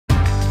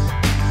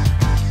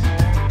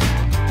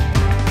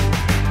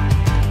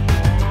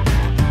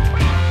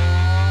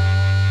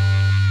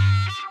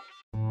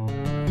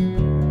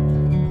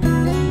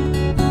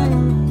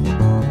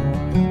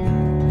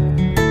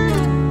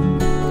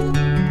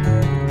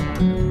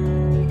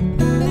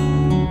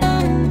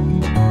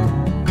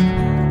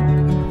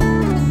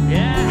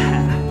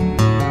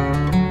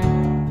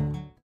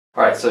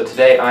So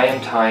today I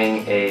am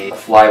tying a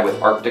fly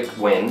with Arctic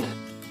wind.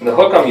 And the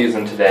hook I'm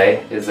using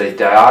today is a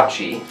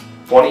Daiichi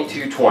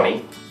 2220,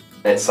 and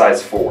it's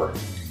size 4.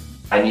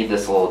 I need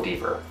this a little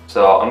deeper.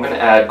 So I'm going to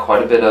add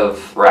quite a bit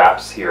of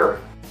wraps here.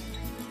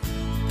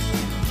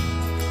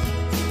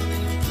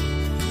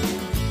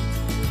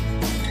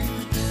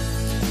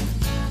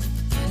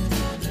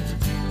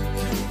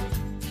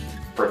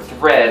 For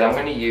thread, I'm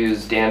going to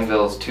use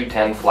Danville's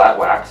 210 flat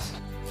waxed.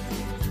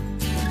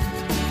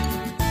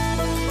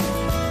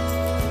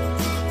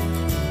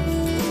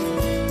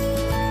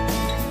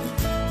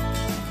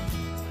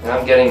 And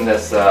I'm getting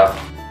this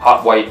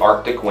hot white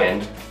Arctic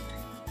wind.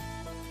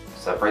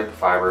 Separate the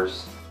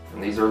fibers.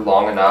 And these are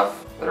long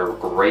enough that are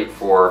great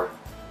for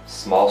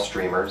small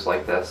streamers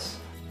like this.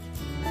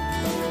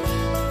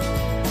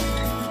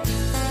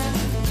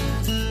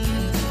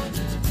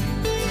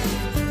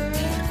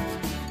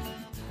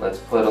 Let's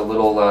put a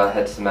little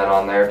head cement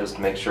on there just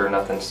to make sure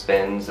nothing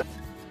spins.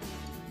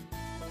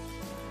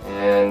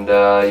 And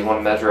you want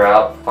to measure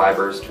out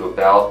fibers to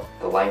about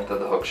the length of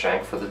the hook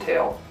shank for the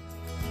tail.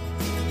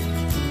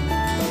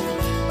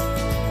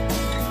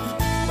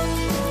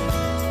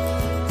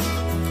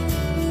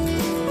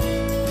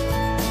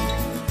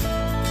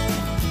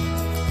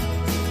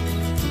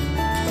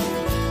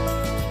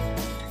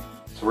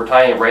 So we're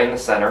tying it right in the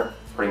center,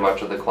 pretty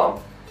much of the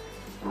clump.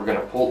 And we're going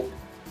to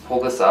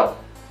pull this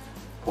up,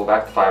 pull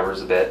back the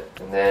fibers a bit,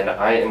 and then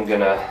I am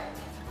going to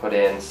put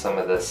in some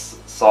of this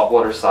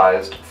saltwater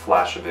sized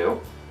Flashabou.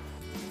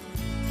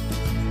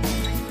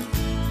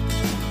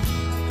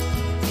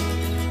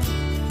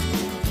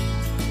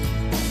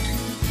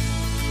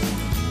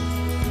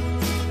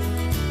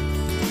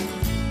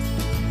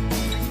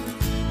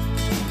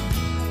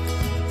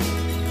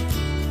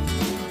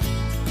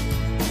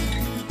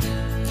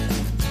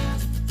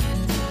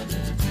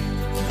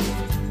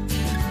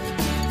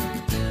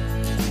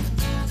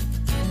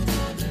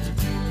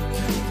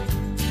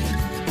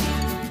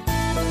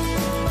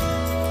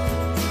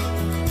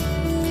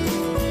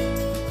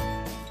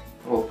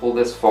 We'll pull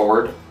this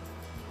forward,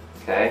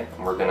 okay,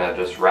 and we're going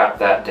to just wrap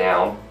that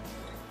down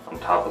on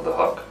top of the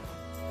hook.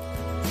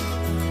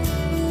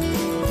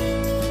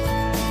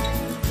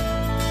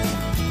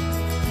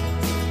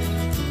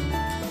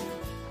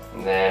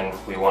 And then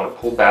we want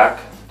to pull back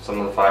some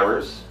of the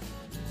fibers.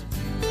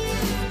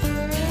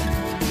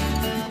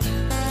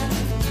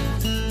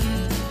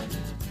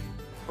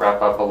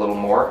 Wrap up a little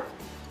more.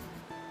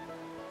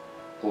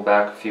 Pull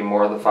back a few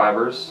more of the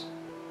fibers.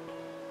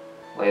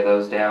 Lay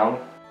those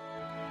down.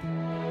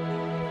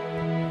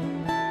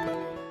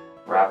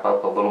 Wrap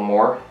up a little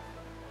more,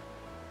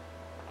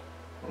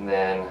 and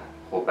then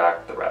pull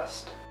back the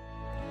rest.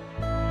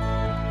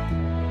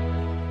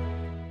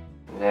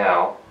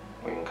 Now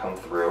we can come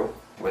through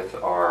with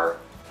our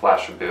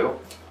Flashabou.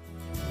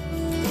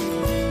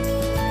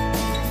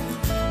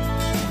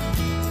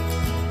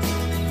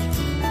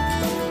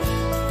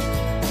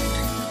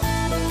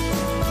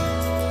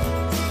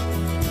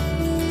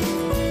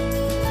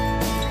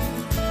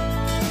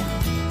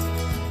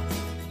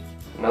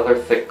 Another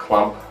thick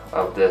clump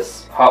of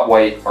this hot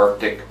white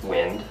Arctic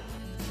wind.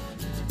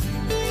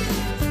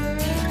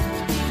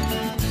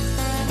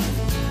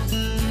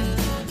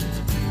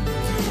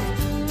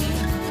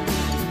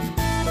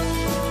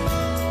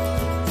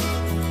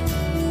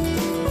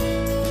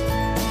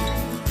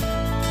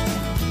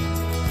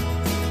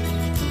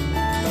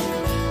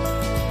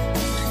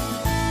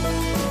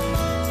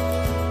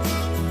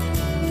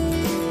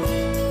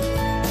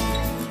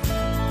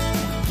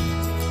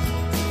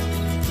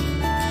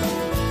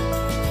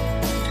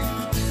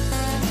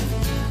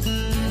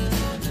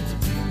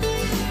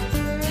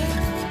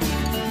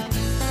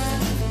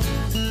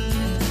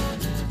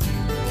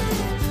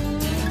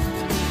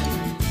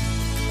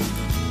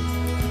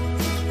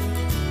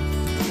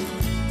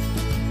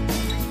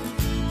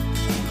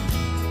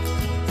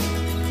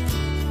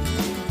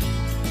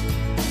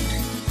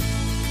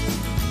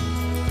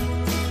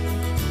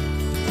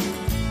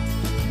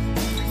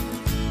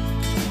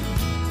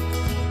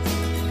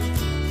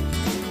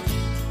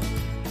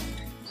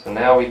 So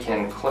now we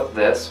can clip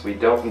this, we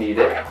don't need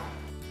it.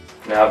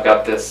 Now I've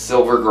got this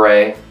silver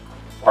gray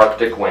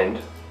Arctic wind.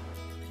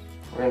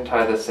 We're going to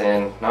tie this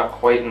in, not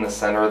quite in the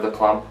center of the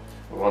clump.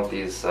 We want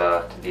these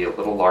to be a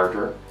little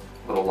larger,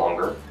 a little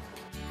longer.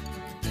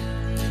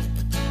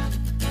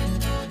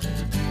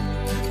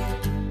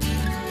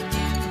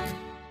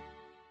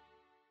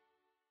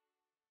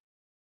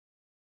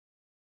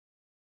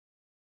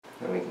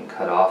 Then we can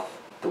cut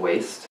off the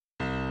waist.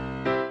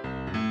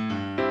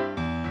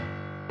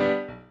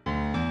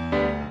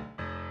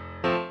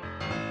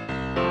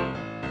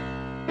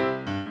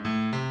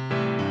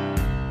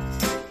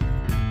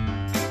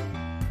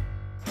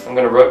 I'm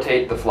going to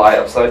rotate the fly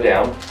upside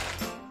down.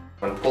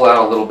 I'm going to pull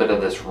out a little bit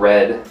of this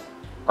red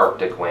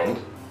Arctic wind.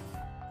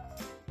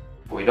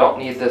 We don't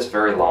need this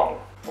very long.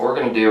 What we're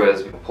going to do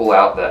is we can pull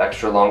out the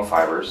extra long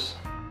fibers.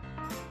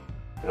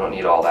 We don't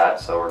need all that,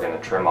 so we're going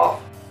to trim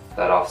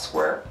that off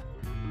square.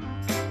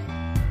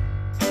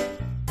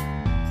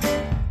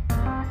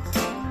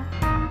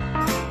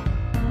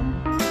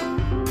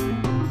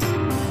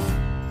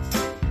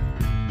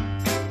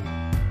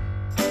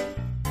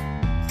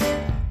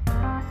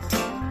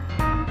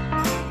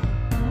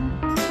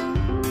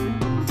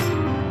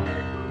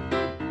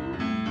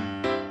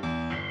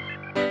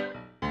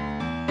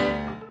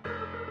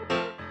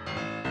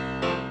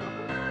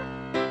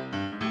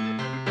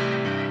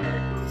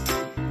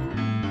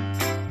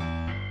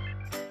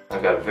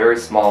 I've got a very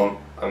small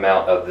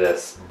amount of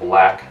this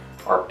black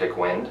Arctic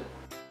wind.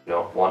 You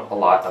don't want a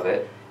lot of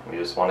it. We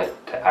just want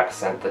it to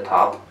accent the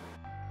top.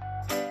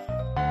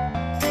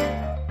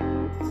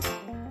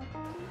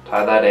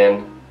 Tie that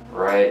in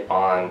right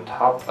on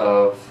top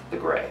of the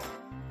gray.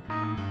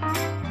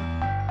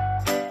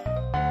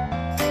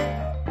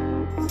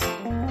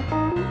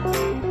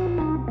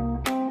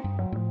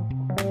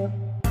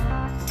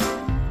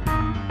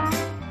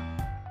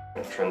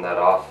 Trim that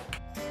off.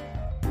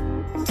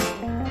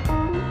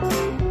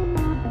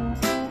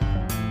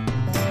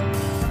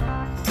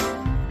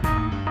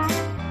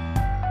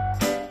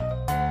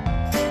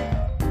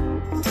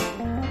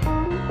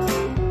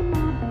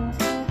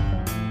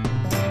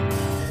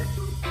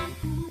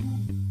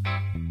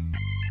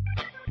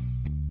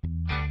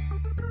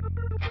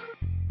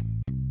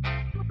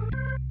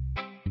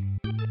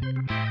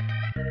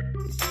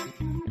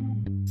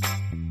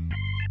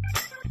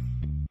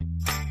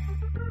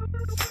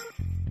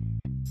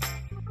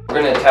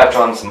 We're going to attach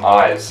on some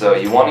eyes, so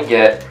you want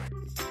to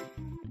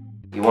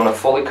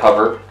fully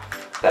cover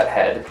that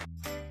head.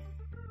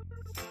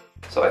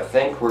 So I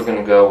think we're going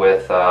to go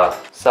with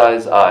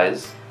size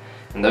eyes,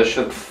 and those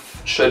should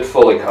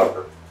fully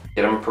cover.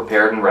 Get them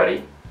prepared and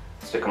ready.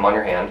 Stick them on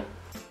your hand.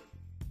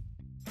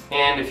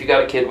 And if you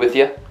got a kid with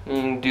you, you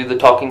can do the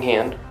talking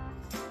hand.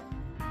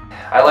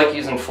 I like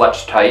using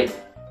Fletch Tight,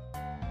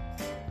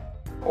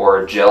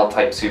 or gel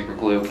type super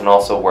glue can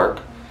also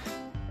work.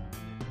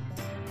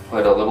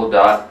 Put a little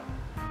dot.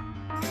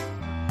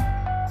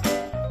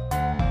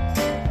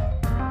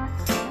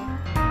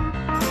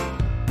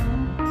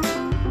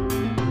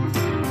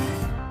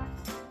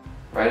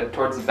 Right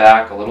towards the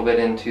back, a little bit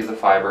into the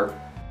fiber.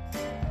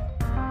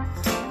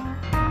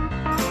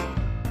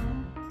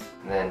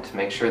 And then to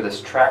make sure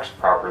this tracks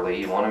properly,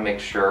 you want to make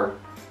sure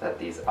that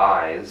these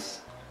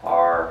eyes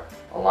are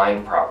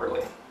aligned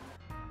properly.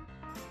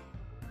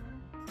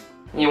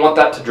 And you want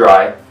that to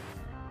dry.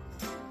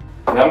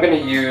 And I'm going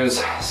to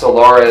use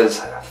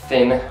Solara's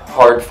thin,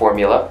 hard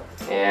formula,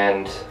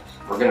 and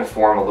we're going to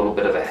form a little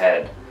bit of a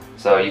head.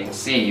 So you can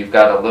see you've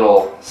got a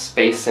little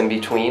space in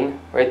between,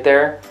 right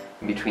there,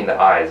 in between the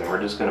eyes, and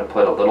we're just going to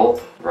put a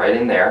little right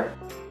in there,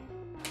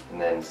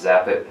 and then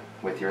zap it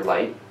with your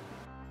light.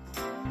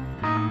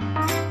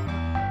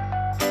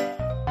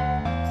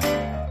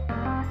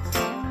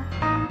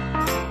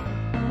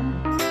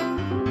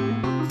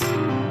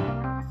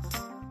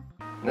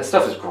 And this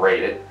stuff is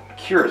great, it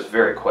cures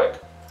very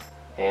quick.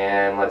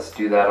 And let's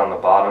do that on the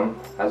bottom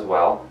as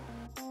well.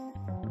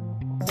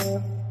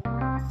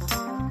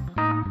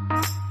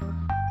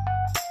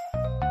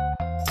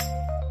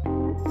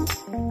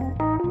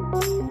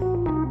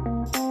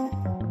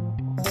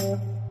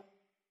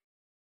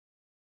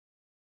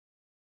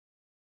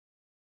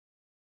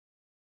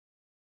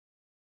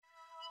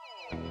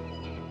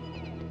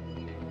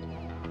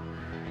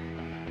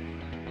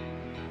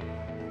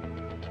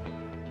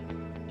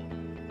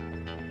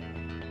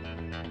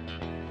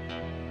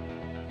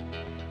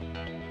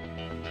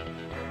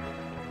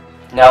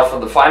 Now for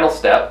the final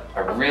step,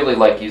 I really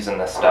like using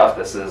this stuff.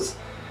 This is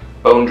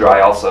Bone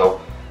Dry, also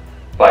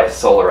by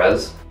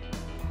Solara's.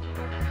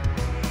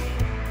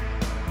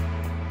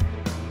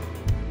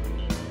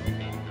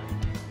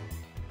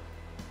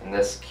 And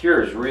this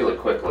cures really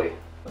quickly,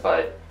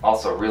 but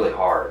also really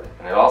hard.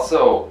 And it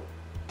also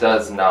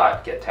does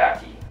not get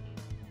tacky.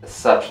 It's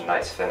such a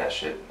nice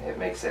finish. It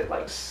makes it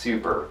like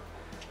super,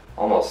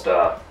 almost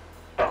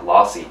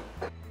glossy.